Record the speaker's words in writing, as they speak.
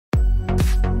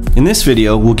In this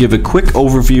video, we'll give a quick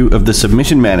overview of the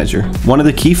Submission Manager, one of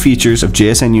the key features of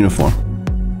JSN UniForm.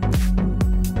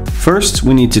 First,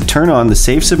 we need to turn on the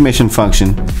Save Submission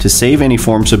function to save any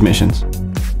form submissions.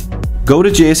 Go to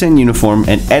JSN UniForm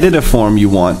and edit a form you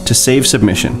want to save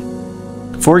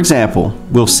submission. For example,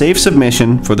 we'll save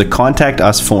submission for the Contact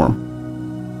Us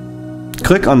form.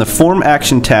 Click on the Form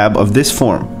Action tab of this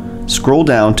form. Scroll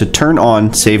down to turn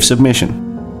on Save Submission.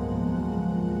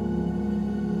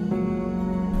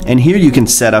 And here you can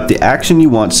set up the action you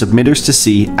want submitters to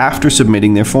see after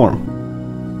submitting their form.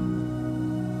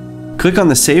 Click on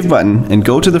the Save button and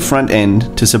go to the front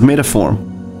end to submit a form.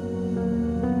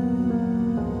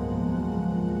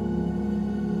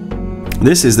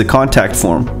 This is the contact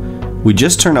form. We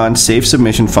just turn on Save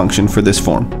Submission function for this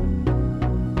form.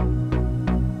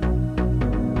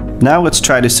 Now let's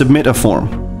try to submit a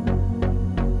form.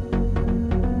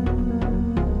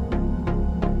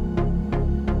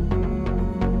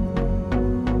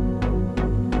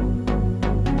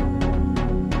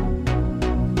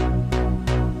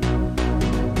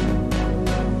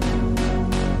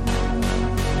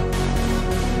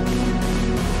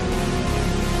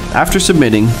 After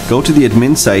submitting, go to the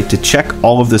admin site to check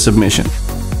all of the submission.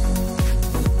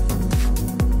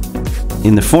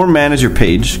 In the Form Manager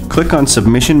page, click on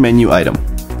Submission Menu Item.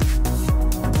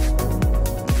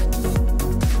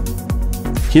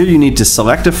 Here you need to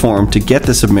select a form to get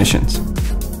the submissions.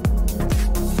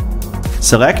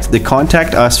 Select the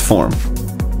Contact Us form.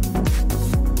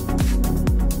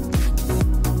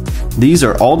 These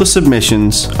are all the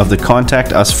submissions of the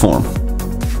Contact Us form.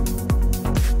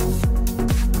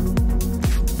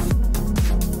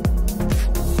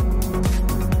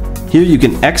 Here you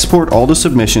can export all the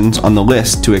submissions on the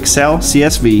list to Excel,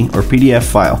 CSV, or PDF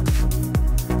file.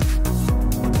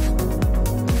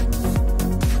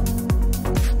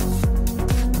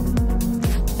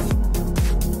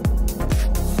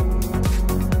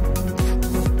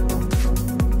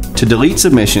 To delete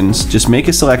submissions, just make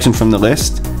a selection from the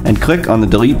list and click on the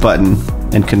Delete button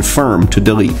and confirm to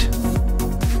delete.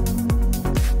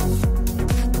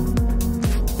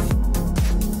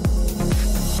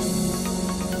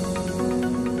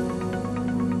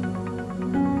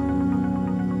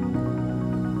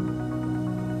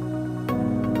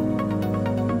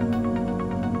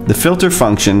 The filter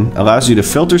function allows you to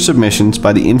filter submissions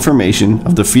by the information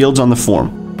of the fields on the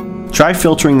form. Try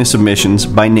filtering the submissions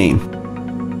by name.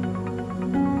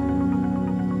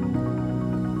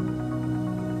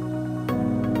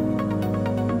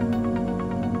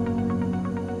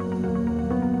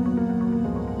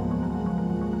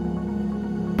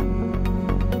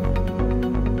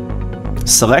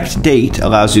 Select Date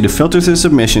allows you to filter the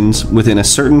submissions within a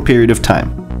certain period of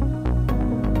time.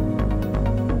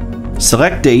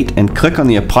 Select Date and click on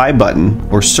the Apply button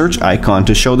or search icon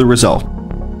to show the result.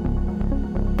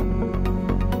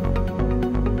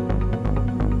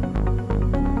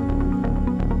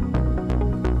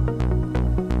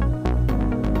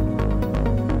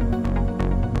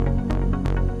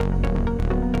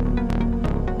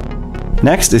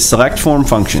 Next is Select Form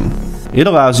function. It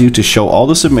allows you to show all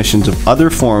the submissions of other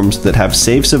forms that have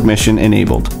Save Submission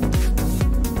enabled.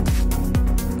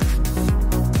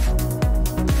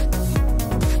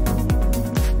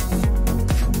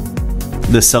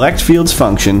 The Select Fields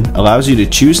function allows you to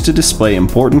choose to display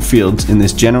important fields in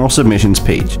this General Submissions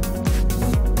page.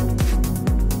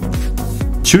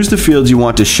 Choose the fields you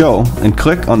want to show and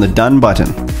click on the Done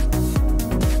button.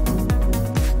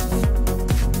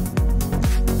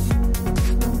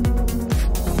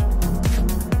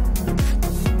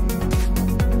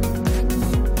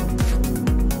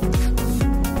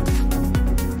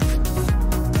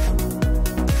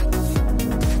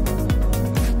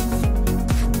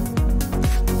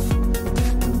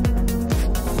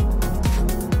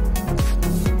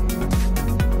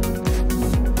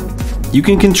 You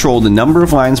can control the number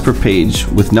of lines per page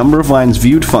with Number of Lines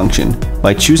Viewed function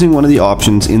by choosing one of the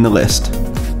options in the list.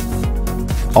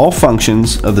 All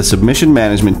functions of the Submission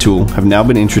Management tool have now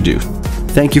been introduced.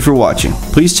 Thank you for watching.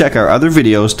 Please check our other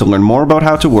videos to learn more about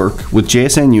how to work with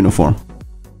JSN UniForm.